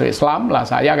formal masuk Islam lah.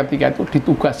 Saya ketika itu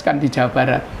ditugaskan di Jawa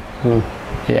Barat,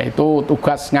 yaitu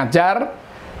tugas ngajar,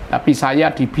 tapi saya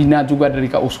dibina juga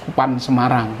dari Keuskupan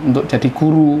Semarang untuk jadi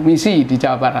guru misi di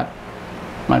Jawa Barat.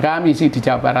 Maka misi di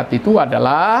Jawa Barat itu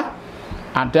adalah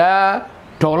ada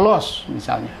dolos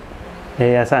misalnya.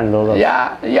 Yayasan dolos.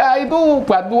 Ya itu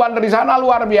bantuan dari sana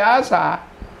luar biasa.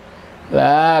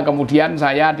 Nah, kemudian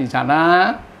saya di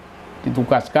sana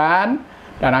ditugaskan,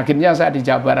 dan akhirnya saya di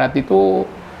Jawa Barat itu,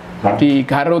 di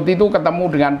Garut itu ketemu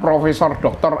dengan Profesor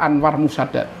Dr. Anwar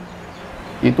Musadat.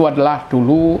 Itu adalah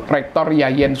dulu Rektor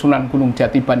Yayan Sunan Gunung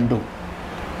Jati Bandung.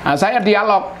 Nah, saya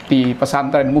dialog di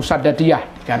pesantren Musadadiyah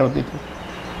di Garut itu.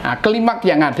 Nah, klimak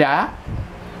yang ada,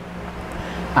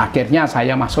 akhirnya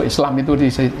saya masuk Islam itu di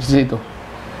situ.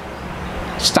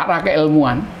 Secara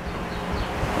keilmuan,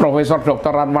 Profesor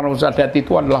Dr. Anwar Musadat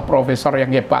itu adalah profesor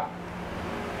yang hebat.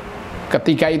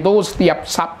 Ketika itu setiap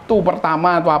Sabtu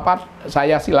pertama atau apa,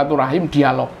 saya silaturahim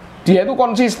dialog. Dia itu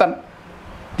konsisten.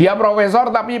 Dia profesor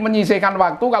tapi menyisihkan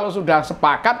waktu, kalau sudah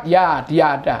sepakat ya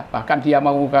dia ada. Bahkan dia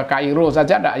mau ke Kairo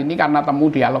saja, ini karena temu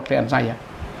dialog dengan saya.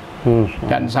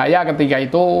 Dan saya ketika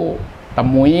itu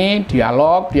temui,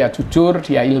 dialog, dia jujur,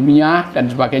 dia ilmiah dan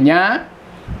sebagainya.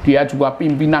 Dia juga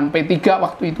pimpinan P3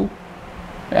 waktu itu,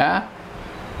 ya.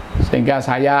 Sehingga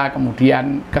saya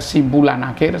kemudian kesimpulan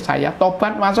akhir, saya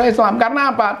tobat masuk Islam.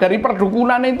 Karena apa? Dari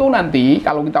perdukunan itu nanti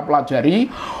kalau kita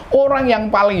pelajari, orang yang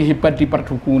paling hebat di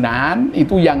perdukunan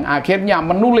itu yang akhirnya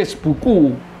menulis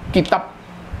buku kitab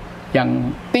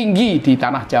yang tinggi di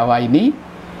tanah Jawa ini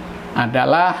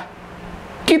adalah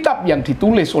kitab yang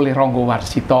ditulis oleh Ronggo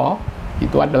Warsito.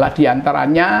 Itu adalah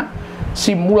diantaranya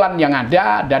simulan yang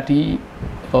ada di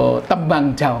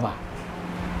Tembang Jawa.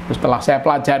 Setelah saya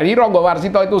pelajari Ronggo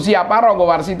Warsito itu siapa, Ronggo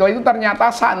Warsito itu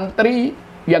ternyata santri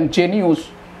yang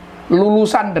jenius,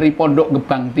 lulusan dari Pondok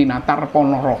Gebang Tinatar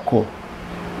Ponorogo.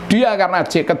 Dia karena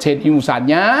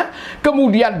kejeniusannya,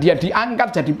 kemudian dia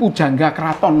diangkat jadi pujangga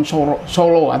keraton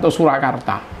Solo atau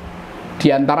Surakarta.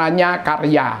 Di antaranya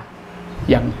karya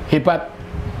yang hebat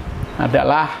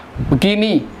adalah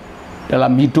begini: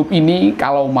 dalam hidup ini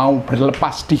kalau mau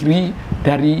berlepas diri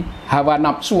dari hawa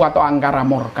nafsu atau angkara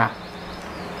murka.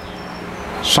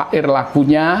 Syair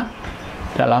lagunya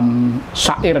dalam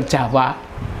syair Jawa,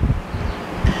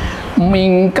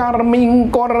 mingkar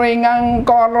mingkor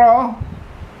ngangkara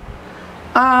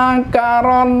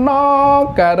akarana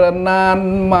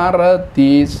karenan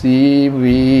marti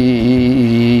siwi,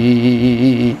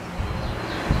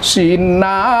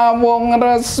 sinawung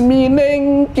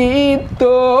resmining kidung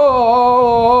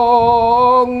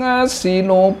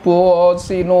sinubo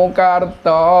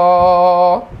sinukarta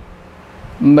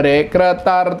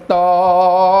mrekretarta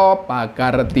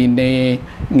pakartine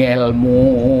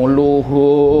ngelmu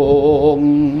luhung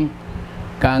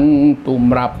kang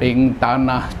tumraping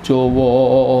tanah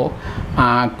Jawa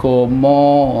agama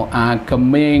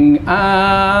ageming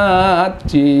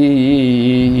aji.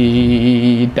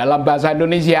 Dalam bahasa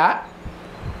Indonesia,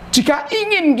 jika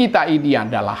ingin kita ini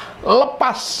adalah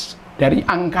lepas dari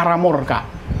angkara murka,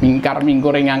 mingkar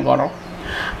mingkor ngangkara,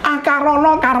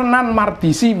 akarono karenan mardi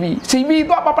siwi. Siwi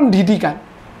itu apa? Pendidikan.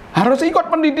 Harus ikut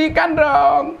pendidikan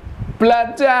dong,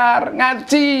 belajar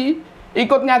ngaji,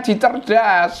 ikut ngaji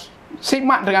cerdas,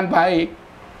 simak dengan baik.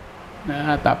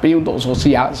 Nah, tapi untuk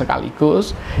sosial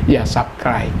sekaligus ya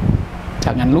subscribe,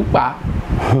 jangan lupa.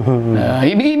 Nah,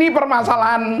 ini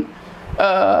permasalahan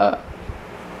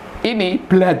ini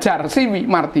belajar siwi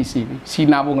marti siwi,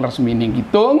 sinawung resmi ning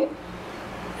kidung.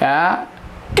 Ya,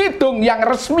 kidung yang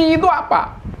resmi itu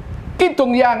apa?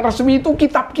 Kidung yang resmi itu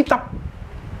kitab-kitab,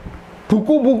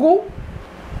 buku-buku.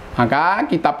 Maka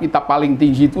kitab-kitab paling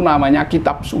tinggi itu namanya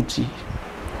kitab suci.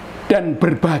 Dan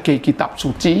berbagai kitab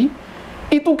suci,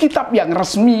 itu kitab yang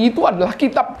resmi itu adalah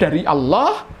kitab dari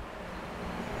Allah,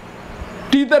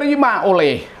 diterima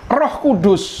oleh Roh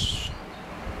Kudus,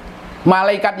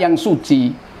 malaikat yang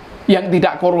suci, yang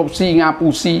tidak korupsi,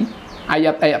 ngapusi,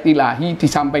 ayat-ayat ilahi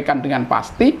disampaikan dengan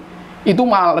pasti. Itu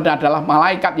adalah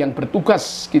malaikat yang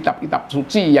bertugas kitab-kitab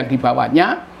suci yang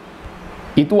dibawanya.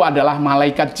 Itu adalah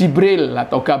malaikat Jibril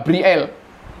atau Gabriel.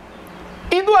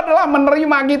 Itu adalah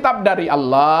menerima kitab dari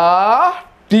Allah,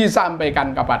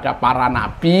 disampaikan kepada para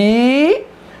nabi,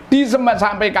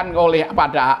 disampaikan oleh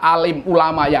pada alim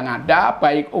ulama yang ada,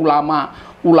 baik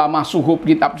ulama suhub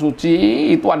kitab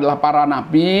suci, itu adalah para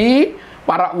nabi,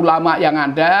 para ulama yang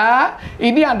ada.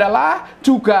 Ini adalah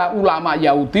juga ulama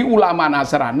Yahudi, ulama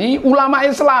Nasrani, ulama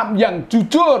Islam yang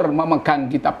jujur memegang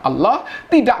kitab Allah,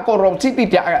 tidak korupsi,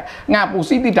 tidak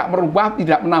ngapusi, tidak merubah,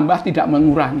 tidak menambah, tidak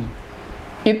mengurangi.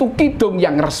 Itu kidung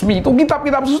yang resmi, itu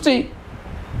kitab-kitab suci.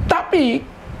 Tapi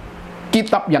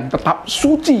kitab yang tetap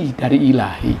suci dari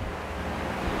ilahi,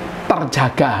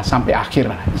 terjaga sampai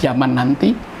akhir zaman nanti,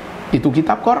 itu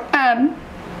kitab Quran.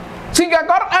 Sehingga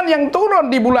Quran yang turun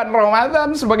di bulan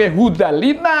Ramadan sebagai huda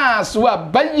linas wa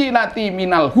bayyinati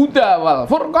minal huda wal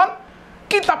furqan,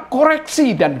 kitab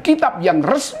koreksi dan kitab yang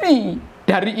resmi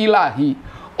dari ilahi,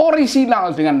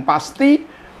 orisinal dengan pasti,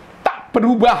 tak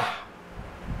berubah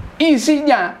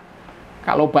isinya.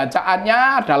 Kalau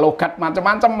bacaannya ada logat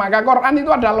macam-macam, maka Quran itu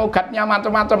ada logatnya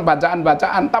macam-macam,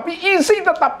 bacaan-bacaan, tapi isi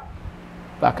tetap.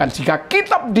 Bahkan jika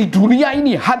kitab di dunia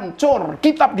ini hancur,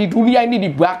 kitab di dunia ini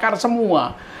dibakar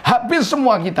semua, habis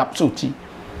semua kitab suci,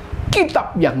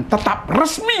 kitab yang tetap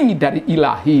resmi dari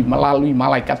ilahi melalui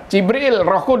malaikat Jibril,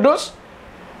 Roh Kudus,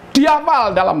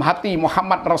 dihafal dalam hati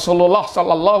Muhammad Rasulullah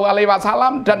Sallallahu Alaihi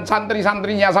Wasallam dan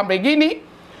santri-santrinya sampai gini,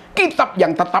 kitab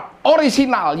yang tetap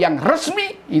orisinal, yang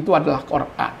resmi, itu adalah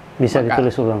Quran. Bisa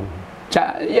ditulis ulang.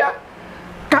 Ya,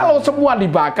 kalau semua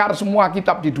dibakar, semua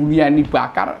kitab di dunia ini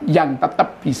dibakar, yang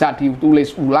tetap bisa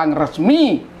ditulis ulang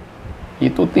resmi,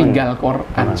 itu tinggal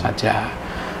Quran saja.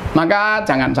 Maka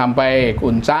jangan sampai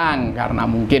guncang karena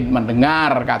mungkin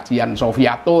mendengar kajian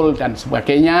Sofiatul dan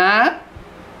sebagainya,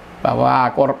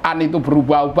 bahwa Quran itu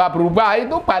berubah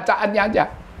itu bacaannya aja,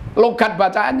 logat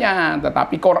bacaannya,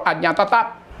 tetapi Qurannya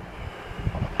tetap.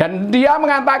 Dan dia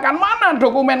mengatakan, mana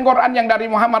dokumen Quran yang dari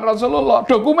Muhammad Rasulullah?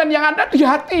 Dokumen yang ada di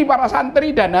hati para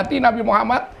santri dan hati Nabi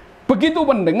Muhammad. Begitu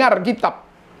mendengar kitab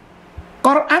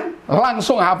Quran,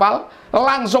 langsung hafal,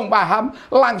 langsung paham,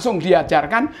 langsung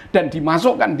diajarkan, dan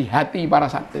dimasukkan di hati para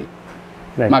santri.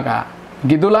 Baik. Maka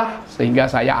begitulah sehingga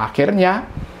saya akhirnya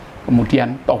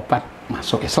kemudian tobat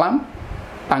masuk Islam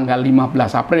tanggal 15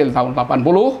 April tahun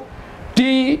 80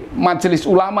 di Majelis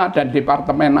Ulama dan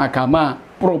Departemen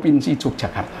Agama Provinsi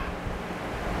Yogyakarta.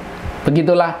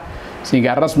 Begitulah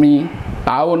sehingga resmi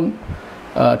tahun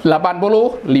 80,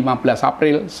 15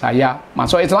 April saya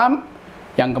masuk Islam,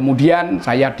 yang kemudian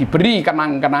saya diberi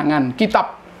kenang-kenangan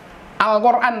kitab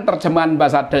Al-Quran terjemahan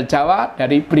bahasa Jawa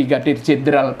dari Brigadir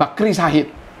Jenderal Bakri Sahid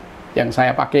yang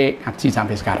saya pakai ngaji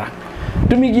sampai sekarang.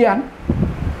 Demikian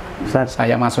Ustaz,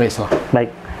 saya masuk Islam.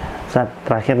 Baik, Ustaz,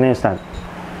 terakhir nih Ustaz,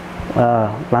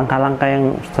 langkah-langkah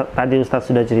yang tadi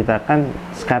Ustadz sudah ceritakan,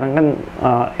 sekarang kan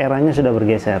eranya sudah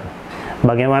bergeser.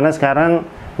 Bagaimana sekarang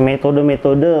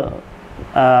metode-metode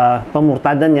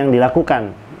pemurtadan yang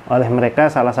dilakukan oleh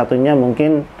mereka, salah satunya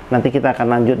mungkin nanti kita akan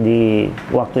lanjut di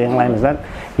waktu yang lain Ustadz,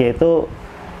 yaitu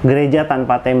gereja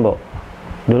tanpa tembok.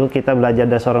 Dulu kita belajar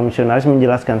dari seorang misionaris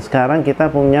menjelaskan, sekarang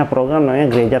kita punya program namanya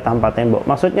gereja tanpa tembok.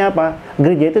 Maksudnya apa?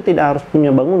 Gereja itu tidak harus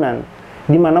punya bangunan,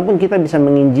 dimanapun kita bisa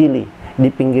menginjili. Di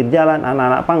pinggir jalan,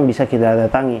 anak-anak pang bisa kita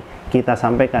datangi, kita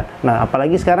sampaikan. Nah,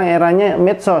 apalagi sekarang eranya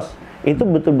medsos, itu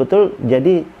betul-betul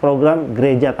jadi program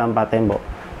gereja tanpa tembok.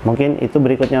 Mungkin itu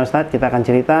berikutnya Ustadz, kita akan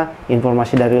cerita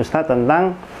informasi dari Ustadz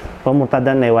tentang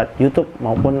pemurtadan lewat YouTube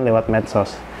maupun lewat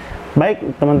medsos. Baik,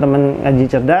 teman-teman Ngaji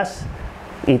Cerdas,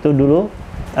 itu dulu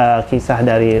kisah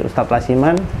dari Ustadz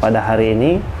Lasiman pada hari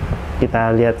ini.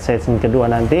 Kita lihat sesi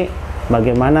kedua nanti,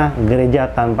 bagaimana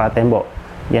gereja tanpa tembok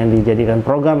yang dijadikan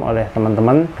program oleh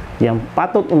teman-teman yang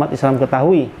patut umat Islam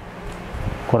ketahui.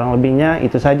 Kurang lebihnya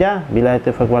itu saja. Billahi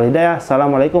taufiq wal hidayah.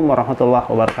 Assalamualaikum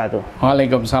warahmatullahi wabarakatuh.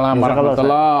 Waalaikumsalam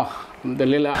warahmatullahi wabarakatuh.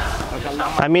 Alhamdulillah.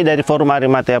 Kami dari Forum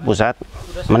Arimatea Pusat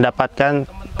mendapatkan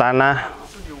tanah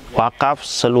wakaf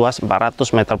seluas 400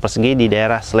 meter persegi di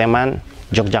daerah Sleman,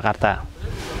 Yogyakarta.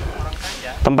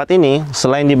 Tempat ini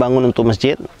selain dibangun untuk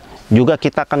masjid, juga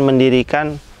kita akan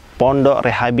mendirikan pondok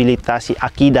rehabilitasi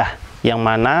akidah, yang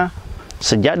mana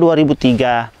sejak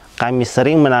 2003 kami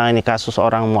sering menangani kasus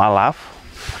orang mualaf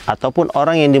ataupun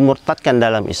orang yang dimurtadkan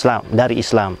dari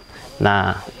Islam.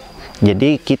 Nah,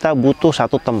 jadi kita butuh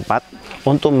satu tempat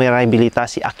untuk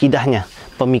merehabilitasi akidahnya,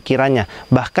 pemikirannya.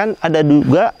 Bahkan ada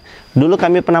juga dulu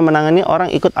kami pernah menangani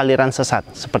orang ikut aliran sesat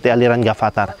seperti aliran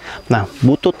Gavatar. Nah,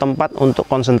 butuh tempat untuk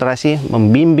konsentrasi,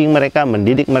 membimbing mereka,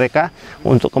 mendidik mereka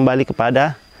untuk kembali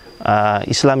kepada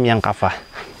Islam yang kafah.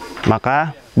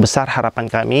 Maka besar harapan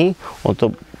kami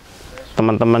untuk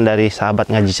teman-teman dari sahabat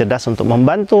Ngaji Cerdas untuk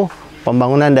membantu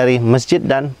pembangunan dari masjid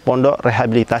dan pondok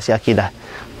rehabilitasi akidah.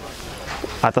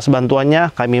 Atas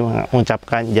bantuannya kami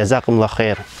mengucapkan jazakumullah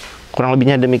khair. Kurang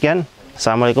lebihnya demikian.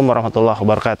 Assalamualaikum warahmatullahi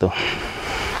wabarakatuh.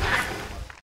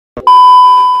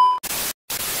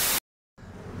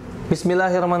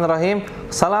 Bismillahirrahmanirrahim.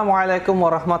 Assalamualaikum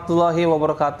warahmatullahi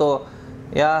wabarakatuh.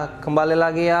 Ya, kembali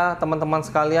lagi ya teman-teman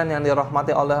sekalian yang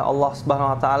dirahmati oleh Allah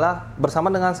Subhanahu wa taala. Bersama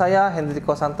dengan saya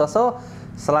Hendriko Santoso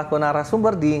selaku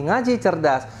narasumber di Ngaji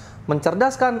Cerdas,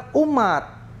 mencerdaskan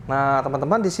umat. Nah,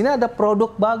 teman-teman, di sini ada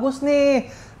produk bagus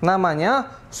nih.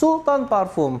 Namanya Sultan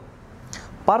Parfum.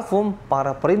 Parfum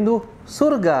para perindu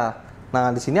surga.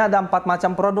 Nah, di sini ada 4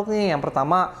 macam produk nih. Yang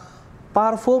pertama,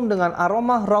 parfum dengan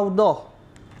aroma raudhah.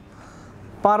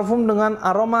 Parfum dengan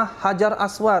aroma hajar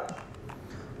aswad.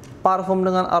 Parfum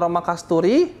dengan aroma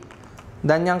kasturi.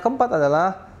 Dan yang keempat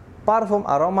adalah parfum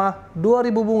aroma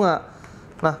 2000 bunga.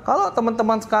 Nah, kalau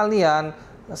teman-teman sekalian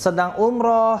sedang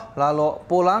umroh, lalu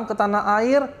pulang ke tanah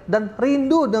air dan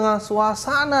rindu dengan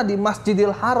suasana di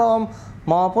Masjidil Haram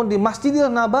maupun di Masjidil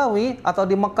Nabawi atau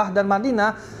di Mekah dan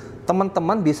Madinah,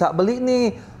 teman-teman bisa beli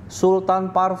nih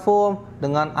Sultan Parfum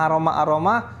dengan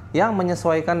aroma-aroma yang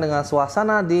menyesuaikan dengan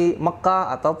suasana di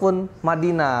Mekah ataupun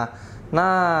Madinah.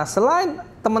 Nah, selain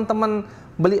teman-teman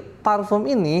beli parfum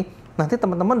ini, nanti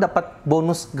teman-teman dapat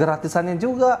bonus gratisannya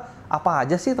juga. Apa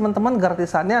aja sih teman-teman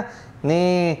gratisannya?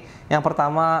 Nih, yang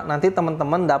pertama nanti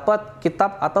teman-teman dapat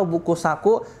kitab atau buku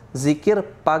saku zikir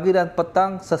pagi dan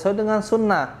petang sesuai dengan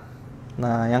sunnah.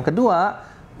 Nah, yang kedua,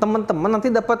 teman-teman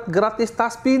nanti dapat gratis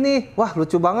tasbih nih. Wah,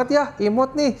 lucu banget ya,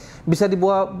 imut nih, bisa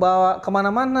dibawa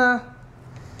kemana-mana.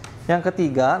 Yang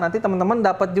ketiga, nanti teman-teman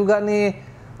dapat juga nih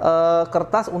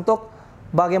kertas untuk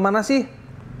bagaimana sih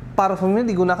parfum ini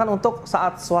digunakan untuk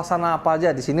saat suasana apa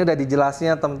aja. Di sini udah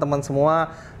dijelasnya teman-teman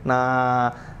semua.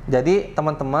 Nah, jadi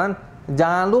teman-teman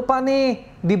jangan lupa nih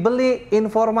dibeli,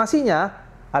 informasinya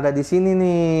ada di sini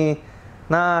nih.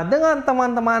 Nah, dengan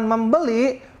teman-teman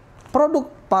membeli produk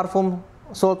parfum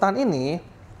Sultan ini,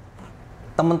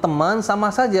 teman-teman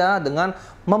sama saja dengan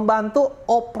membantu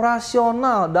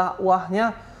operasional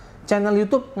dakwahnya channel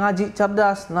YouTube Ngaji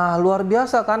Cerdas. Nah, luar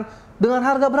biasa kan? Dengan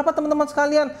harga berapa teman-teman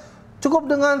sekalian? Cukup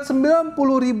dengan 90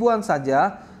 ribuan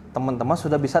saja, teman-teman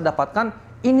sudah bisa dapatkan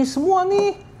ini semua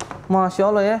nih. Masya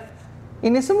Allah ya.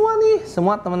 Ini semua nih,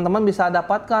 semua teman-teman bisa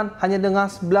dapatkan hanya dengan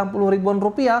 90 ribuan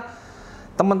rupiah.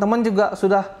 Teman-teman juga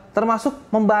sudah termasuk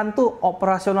membantu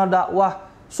operasional dakwah,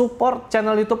 support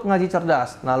channel YouTube Ngaji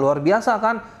Cerdas. Nah, luar biasa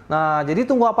kan? Nah, jadi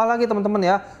tunggu apa lagi teman-teman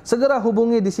ya? Segera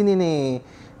hubungi di sini nih,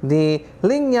 di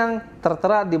link yang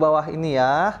tertera di bawah ini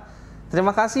ya.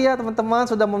 Terima kasih ya teman-teman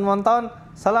sudah menonton.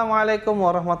 Assalamualaikum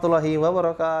warahmatullahi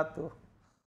wabarakatuh.